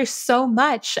each other so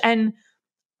much. And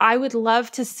I would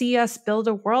love to see us build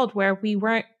a world where we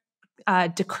weren't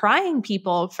decrying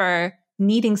people for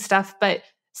needing stuff, but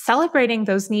celebrating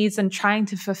those needs and trying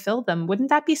to fulfill them. Wouldn't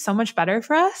that be so much better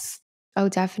for us? Oh,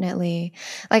 definitely.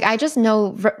 Like, I just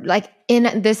know, like,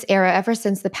 in this era, ever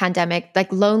since the pandemic,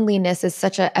 like, loneliness is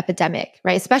such an epidemic,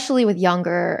 right? Especially with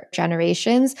younger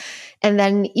generations. And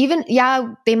then even,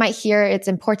 they might hear it's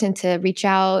important to reach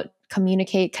out,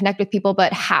 communicate, connect with people,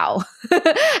 but how?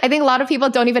 I think a lot of people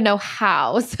don't even know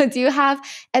how. So do you have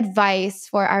advice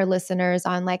for our listeners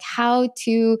on like how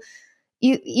to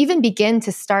even begin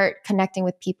to start connecting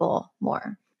with people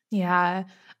more? Yeah.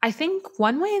 I think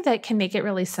one way that can make it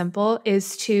really simple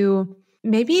is to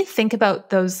maybe think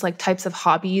about those like types of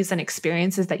hobbies and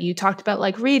experiences that you talked about,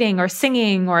 like reading or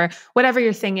singing or whatever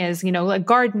your thing is, like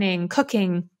gardening,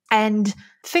 cooking, and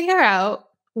figure out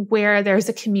where there's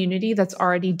a community that's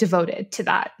already devoted to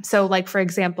that. So like, for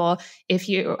example, if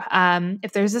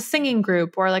there's a singing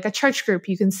group or like a church group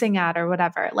you can sing at or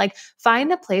whatever, like find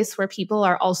a place where people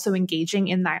are also engaging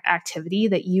in that activity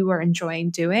that you are enjoying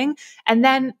doing. And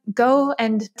then go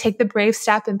and take the brave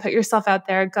step and put yourself out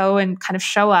there, go and kind of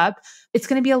show up. It's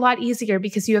going to be a lot easier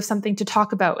because you have something to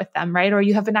talk about with them, right? Or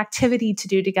you have an activity to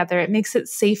do together. It makes it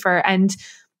safer and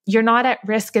you're not at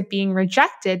risk of being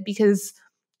rejected because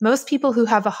most people who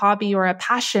have a hobby or a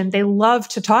passion, they love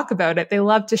to talk about it. They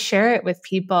love to share it with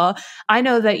people. I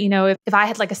know that, if I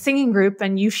had like a singing group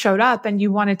and you showed up and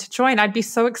you wanted to join, I'd be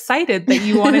so excited that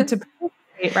you wanted to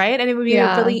participate, right? And it would be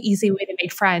a really easy way to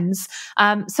make friends.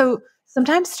 So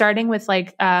sometimes starting with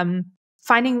like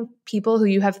finding people who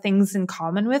you have things in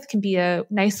common with can be a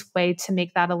nice way to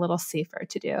make that a little safer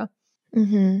to do.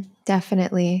 Mm-hmm,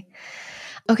 definitely.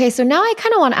 Okay, so now I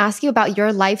kind of want to ask you about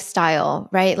your lifestyle,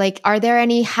 right? Like, are there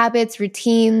any habits,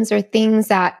 routines, or things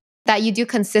that you do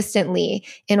consistently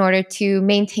in order to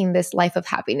maintain this life of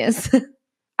happiness?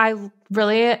 I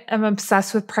really am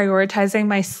obsessed with prioritizing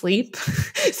my sleep.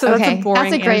 So okay, that's a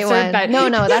boring that's a great answer, one. but No,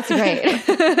 that's great.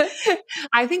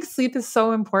 I think sleep is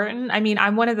so important. I mean,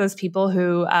 I'm one of those people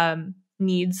who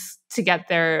needs to get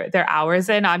their hours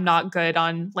in. I'm not good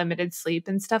on limited sleep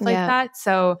and stuff like that.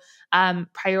 So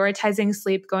prioritizing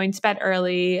sleep, going to bed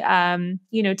early,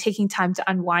 taking time to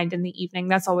unwind in the evening,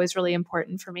 that's always really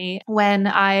important for me. When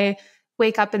I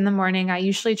wake up in the morning, I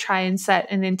usually try and set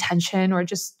an intention or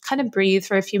just kind of breathe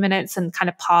for a few minutes and kind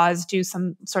of pause, do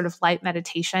some sort of light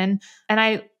meditation. And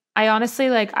I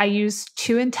honestly, like, I use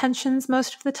two intentions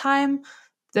most of the time.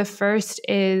 The first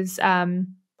is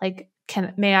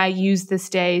may I use this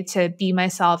day to be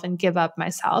myself and give up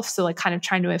myself? So like kind of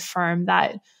trying to affirm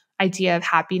that idea of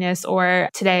happiness, or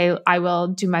today I will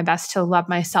do my best to love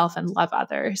myself and love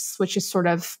others, which is sort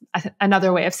of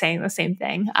another way of saying the same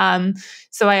thing.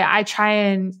 So I try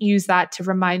and use that to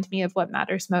remind me of what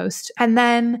matters most. And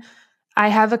then I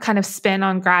have a kind of spin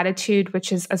on gratitude,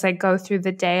 which is as I go through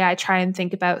the day, I try and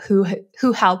think about who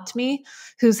helped me,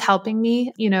 who's helping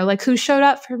me, like who showed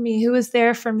up for me, who was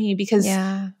there for me, because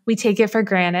we take it for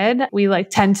granted. We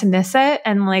like tend to miss it.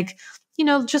 And like,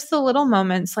 just the little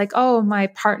moments like, oh, my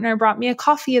partner brought me a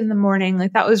coffee in the morning.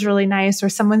 Like that was really nice. Or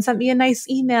someone sent me a nice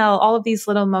email. All of these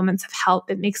little moments of help.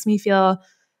 It makes me feel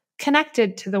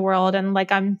connected to the world and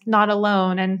like I'm not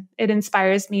alone. And it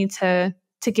inspires me to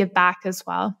give back as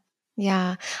well.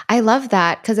 Yeah, I love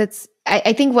that because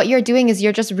I think what you're doing is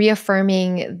you're just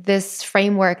reaffirming this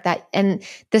framework and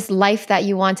this life that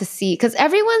you want to see. Because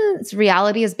everyone's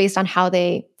reality is based on how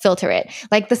they filter it.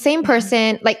 Like the same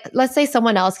person, like let's say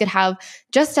someone else could have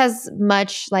just as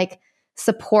much like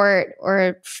support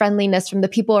or friendliness from the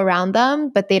people around them,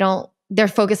 but they're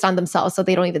focused on themselves, so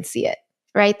they don't even see it.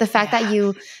 Right. The fact that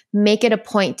you make it a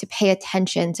point to pay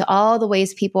attention to all the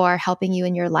ways people are helping you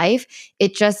in your life,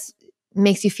 it just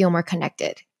makes you feel more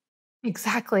connected.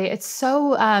 Exactly. It's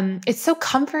so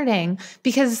comforting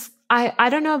because I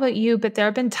don't know about you, but there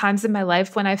have been times in my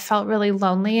life when I felt really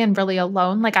lonely and really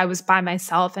alone, like I was by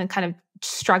myself and kind of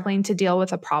struggling to deal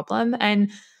with a problem.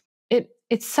 And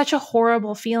it's such a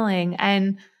horrible feeling.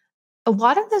 And a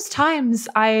lot of those times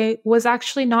I was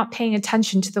actually not paying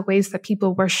attention to the ways that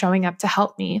people were showing up to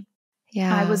help me.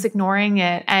 Yeah. I was ignoring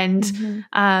it. And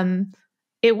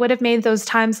it would have made those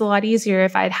times a lot easier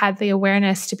if I'd had the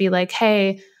awareness to be like,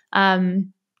 hey,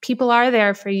 people are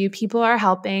there for you. People are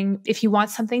helping. If you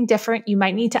want something different, you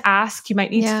might need to ask. You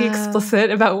might need to be explicit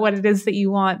about what it is that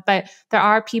you want. But there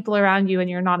are people around you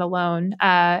and you're not alone.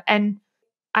 And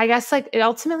I guess like it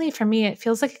ultimately for me, it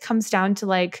feels like it comes down to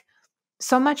like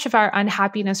so much of our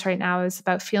unhappiness right now is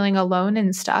about feeling alone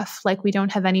and stuff. Like we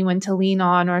don't have anyone to lean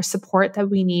on or support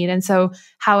that we need. And so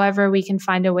however we can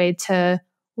find a way to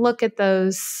look at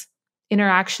those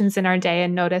interactions in our day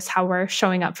and notice how we're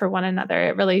showing up for one another,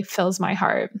 it really fills my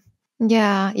heart.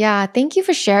 Yeah. Yeah. Thank you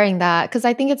for sharing that because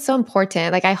I think it's so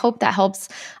important. Like, I hope that helps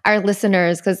our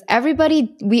listeners because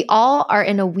we all are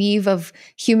in a weave of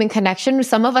human connection.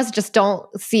 Some of us just don't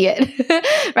see it,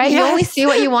 right? Yes. You only see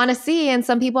what you want to see. And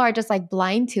some people are just like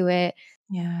blind to it.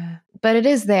 Yeah. But it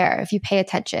is there if you pay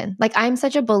attention. Like, I'm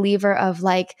such a believer of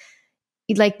like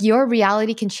your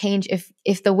reality can change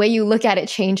if the way you look at it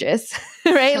changes,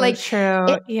 right? So like true.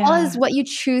 It all is what you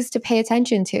choose to pay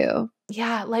attention to.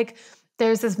 Yeah. Like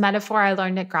there's this metaphor I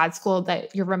learned at grad school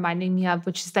that you're reminding me of,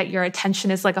 which is that your attention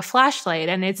is like a flashlight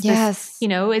and it's this,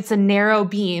 it's a narrow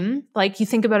beam. Like you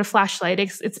think about a flashlight,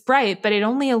 it's bright, but it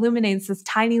only illuminates this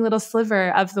tiny little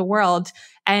sliver of the world.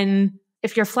 And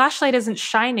if your flashlight isn't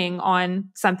shining on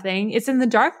something, it's in the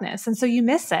darkness. And so you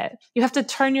miss it. You have to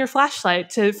turn your flashlight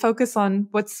to focus on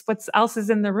what's else is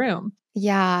in the room.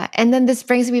 Yeah. And then this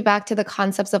brings me back to the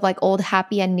concepts of like old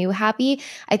happy and new happy.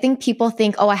 I think people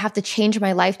think, oh, I have to change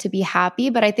my life to be happy.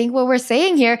 But I think what we're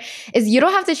saying here is you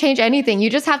don't have to change anything. You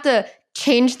just have to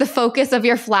change the focus of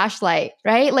your flashlight,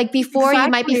 right? Like before you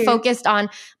might be focused on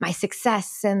my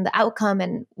success and the outcome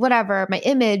and whatever, my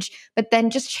image, but then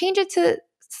just change it to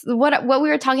what we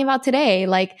were talking about today,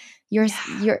 like your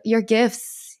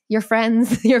gifts, your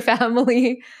friends, your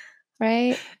family.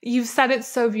 Right? You've said it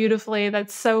so beautifully.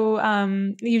 That's so,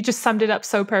 you just summed it up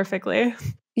so perfectly.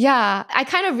 Yeah. I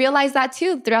kind of realized that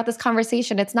too throughout this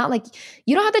conversation. It's not like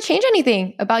you don't have to change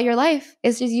anything about your life.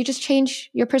 It's just, you just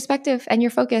change your perspective and your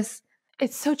focus.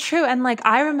 It's so true. And like,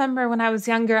 I remember when I was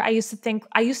younger, I used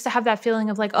to have that feeling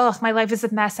of like, oh, my life is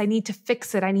a mess. I need to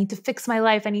fix it. I need to fix my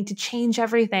life. I need to change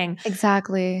everything.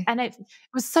 Exactly. And it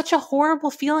was such a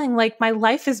horrible feeling. Like my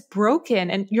life is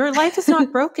broken and your life is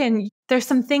not broken. There's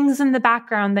some things in the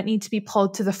background that need to be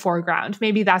pulled to the foreground.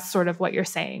 Maybe that's sort of what you're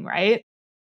saying, right?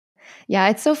 Yeah,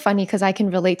 it's so funny because I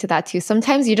can relate to that too.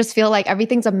 Sometimes you just feel like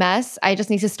everything's a mess. I just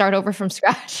need to start over from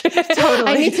scratch.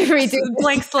 Totally. I need to redo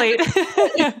blank slate.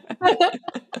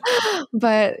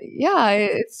 But yeah,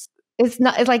 it's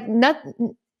not, it's like not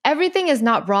everything is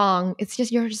not wrong. It's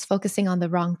just you're just focusing on the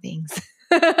wrong things.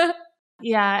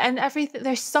 Yeah. And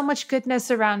there's so much goodness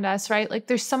around us, right? Like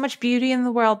there's so much beauty in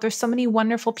the world. There's so many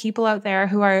wonderful people out there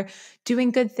who are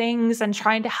doing good things and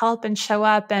trying to help and show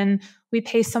up. And we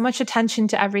pay so much attention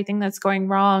to everything that's going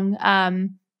wrong.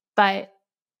 But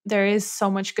there is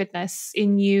so much goodness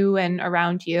in you and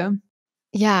around you.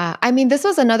 Yeah. I mean, this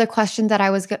was another question that I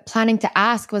was planning to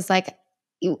ask was like,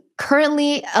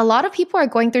 currently, a lot of people are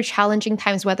going through challenging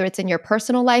times, whether it's in your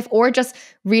personal life or just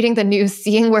reading the news,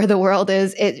 seeing where the world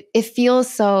is. It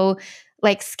feels so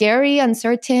like scary,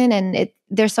 uncertain, and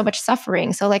there's so much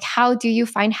suffering. So like, how do you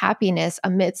find happiness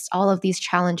amidst all of these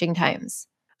challenging times?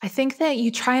 I think that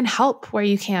you try and help where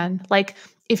you can. Like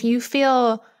if you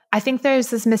feel, I think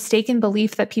there's this mistaken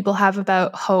belief that people have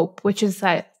about hope, which is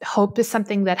that hope is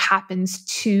something that happens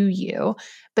to you.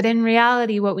 But in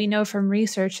reality, what we know from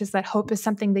research is that hope is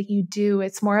something that you do.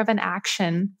 It's more of an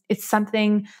action. It's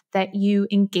something that you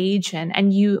engage in,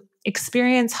 and you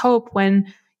experience hope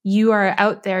when you are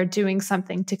out there doing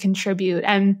something to contribute.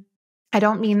 And I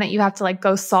don't mean that you have to like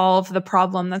go solve the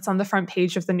problem that's on the front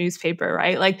page of the newspaper,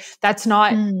 right? Like that's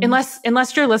not,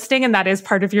 unless you're listening and that is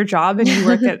part of your job and you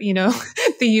work at,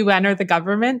 the UN or the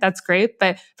government, that's great.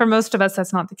 But for most of us,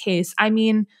 that's not the case. I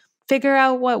mean, figure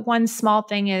out what one small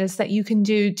thing is that you can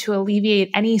do to alleviate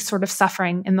any sort of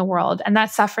suffering in the world. And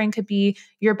that suffering could be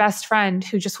your best friend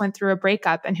who just went through a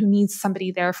breakup and who needs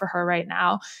somebody there for her right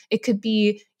now. It could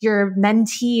be your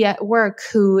mentee at work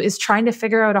who is trying to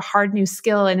figure out a hard new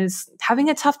skill and is having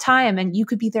a tough time, and you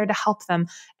could be there to help them.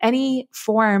 Any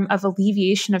form of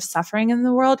alleviation of suffering in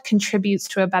the world contributes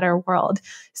to a better world.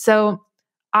 So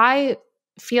I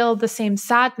feel the same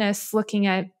sadness looking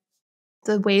at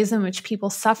the ways in which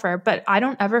people suffer, but I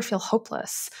don't ever feel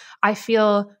hopeless. I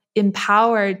feel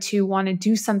empowered to want to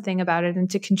do something about it and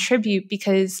to contribute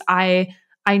because I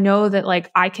know that like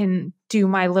I can do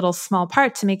my little small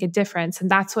part to make a difference.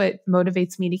 And that's what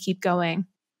motivates me to keep going.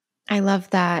 I love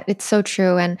that. It's so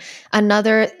true. And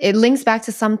it links back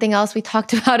to something else we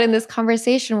talked about in this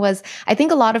conversation was I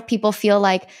think a lot of people feel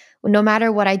like no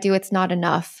matter what I do, it's not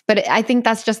enough. But I think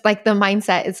that's just like the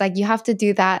mindset. It's like you have to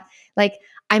do that. Like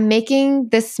I'm making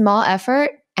this small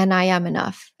effort and I am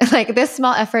enough. Like this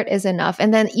small effort is enough.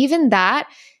 And then even that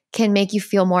can make you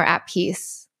feel more at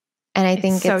peace. And I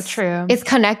think it's so true. It's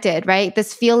connected, right?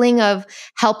 This feeling of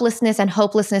helplessness and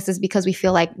hopelessness is because we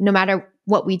feel like no matter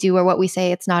what we do or what we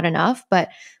say, it's not enough. But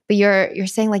you're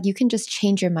saying like you can just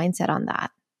change your mindset on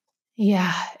that.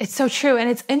 Yeah, it's so true. And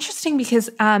it's interesting because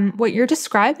what you're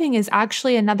describing is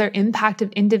actually another impact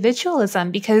of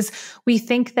individualism, because we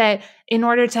think that in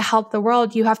order to help the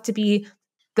world, you have to be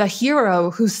the hero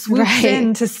who swoops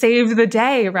in to save the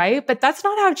day, right? But that's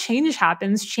not how change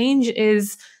happens. Change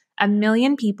is a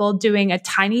million people doing a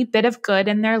tiny bit of good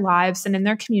in their lives and in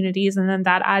their communities, and then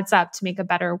that adds up to make a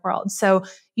better world. So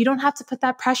you don't have to put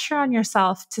that pressure on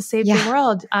yourself to save the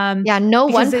world. No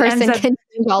one person can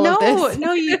do all of this.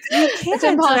 No, you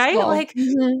can't, right? Like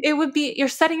it would be, you're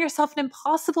setting yourself an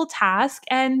impossible task.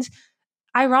 And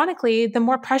ironically, the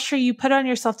more pressure you put on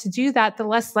yourself to do that, the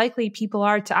less likely people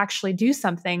are to actually do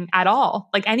something at all,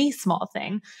 like any small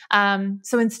thing.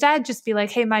 So instead, just be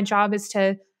like, hey, my job is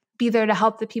to be there to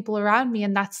help the people around me.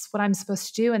 And that's what I'm supposed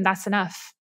to do. And that's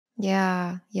enough.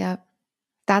 Yeah.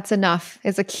 That's enough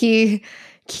is a key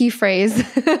phrase.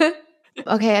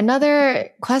 Okay, another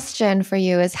question for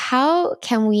you is how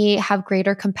can we have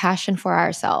greater compassion for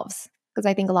ourselves? Because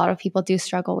I think a lot of people do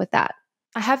struggle with that.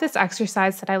 I have this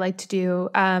exercise that I like to do,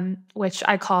 which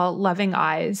I call loving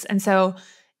eyes. And so,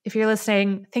 if you're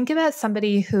listening, think about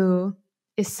somebody who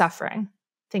is suffering.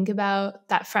 Think about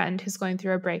that friend who's going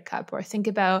through a breakup, or think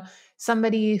about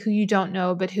somebody who you don't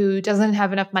know, but who doesn't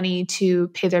have enough money to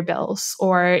pay their bills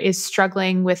or is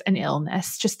struggling with an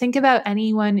illness. Just think about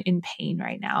anyone in pain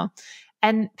right now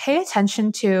and pay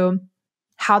attention to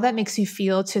how that makes you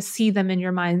feel to see them in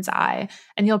your mind's eye.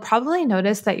 And you'll probably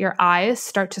notice that your eyes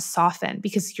start to soften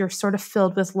because you're sort of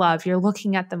filled with love. You're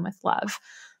looking at them with love.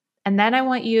 And then I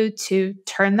want you to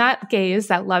turn that gaze,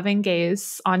 that loving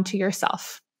gaze, onto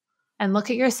yourself and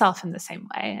look at yourself in the same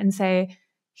way and say,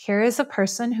 here is a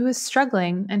person who is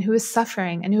struggling and who is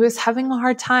suffering and who is having a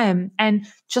hard time. And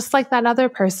just like that other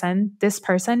person, this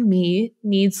person, me,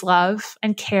 needs love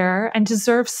and care and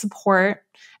deserves support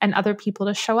and other people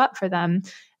to show up for them.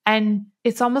 And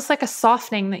it's almost like a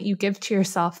softening that you give to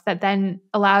yourself that then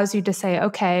allows you to say,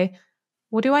 okay,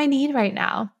 what do I need right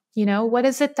now? You know, what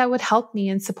is it that would help me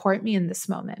and support me in this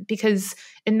moment? Because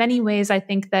in many ways, I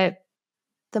think that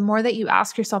the more that you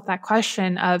ask yourself that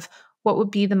question of what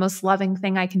would be the most loving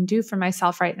thing I can do for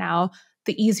myself right now,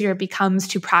 the easier it becomes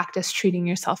to practice treating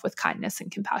yourself with kindness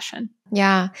and compassion.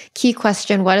 Yeah. Key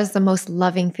question. What is the most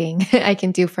loving thing I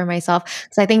can do for myself?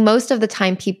 Because I think most of the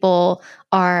time people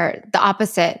are the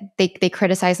opposite. They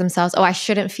criticize themselves. Oh, I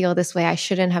shouldn't feel this way. I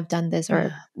shouldn't have done this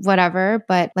or whatever.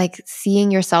 But like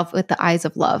seeing yourself with the eyes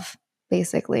of love,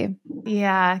 basically.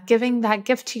 Yeah. Giving that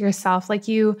gift to yourself. Like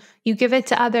you give it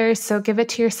to others, so give it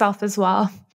to yourself as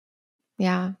well.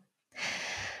 Yeah.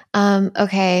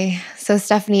 Okay. So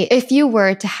Stephanie, if you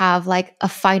were to have like a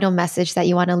final message that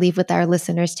you want to leave with our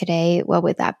listeners today, what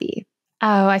would that be?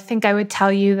 Oh, I think I would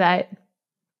tell you that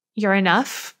you're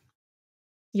enough.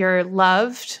 You're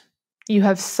loved. You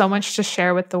have so much to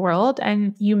share with the world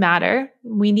and you matter.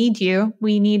 We need you.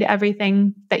 We need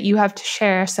everything that you have to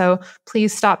share. So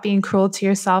please stop being cruel to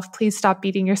yourself. Please stop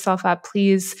beating yourself up.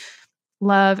 Please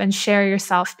love and share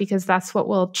yourself because that's what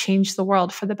will change the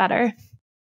world for the better.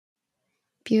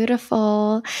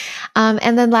 Beautiful.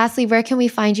 And then lastly, where can we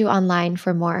find you online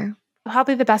for more?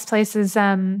 Probably the best place is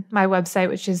my website,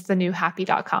 which is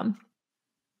thenewhappy.com.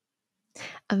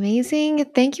 Amazing.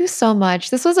 Thank you so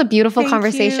much. This was a beautiful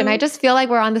conversation. I just feel like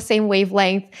we're on the same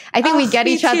wavelength. I think we get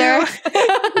each other.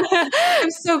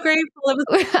 I'm so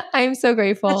grateful. I'm so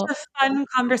grateful. Such a fun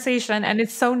conversation. And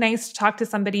it's so nice to talk to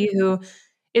somebody who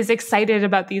is excited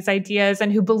about these ideas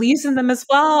and who believes in them as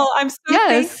well. I'm so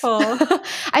thankful.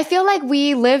 I feel like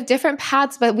we live different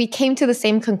paths, but we came to the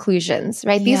same conclusions,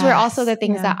 right? These were also the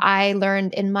things that I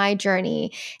learned in my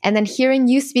journey. And then hearing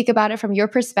you speak about it from your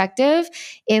perspective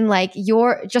in like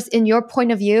in your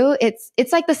point of view,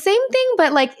 it's like the same thing,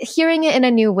 but like hearing it in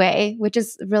a new way, which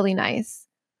is really nice.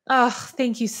 Oh,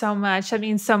 thank you so much. That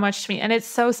means so much to me. And it's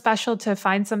so special to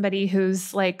find somebody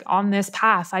who's like on this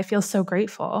path. I feel so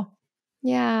grateful.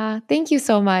 Yeah. Thank you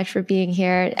so much for being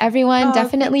here. Everyone,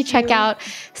 definitely check out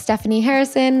Stephanie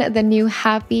Harrison, The New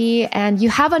Happy. And you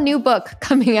have a new book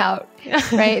coming out,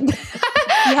 right?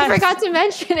 I forgot to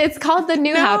mention it's called The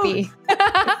New Happy.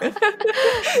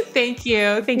 Thank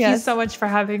you. Thank you so much for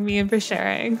having me and for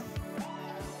sharing.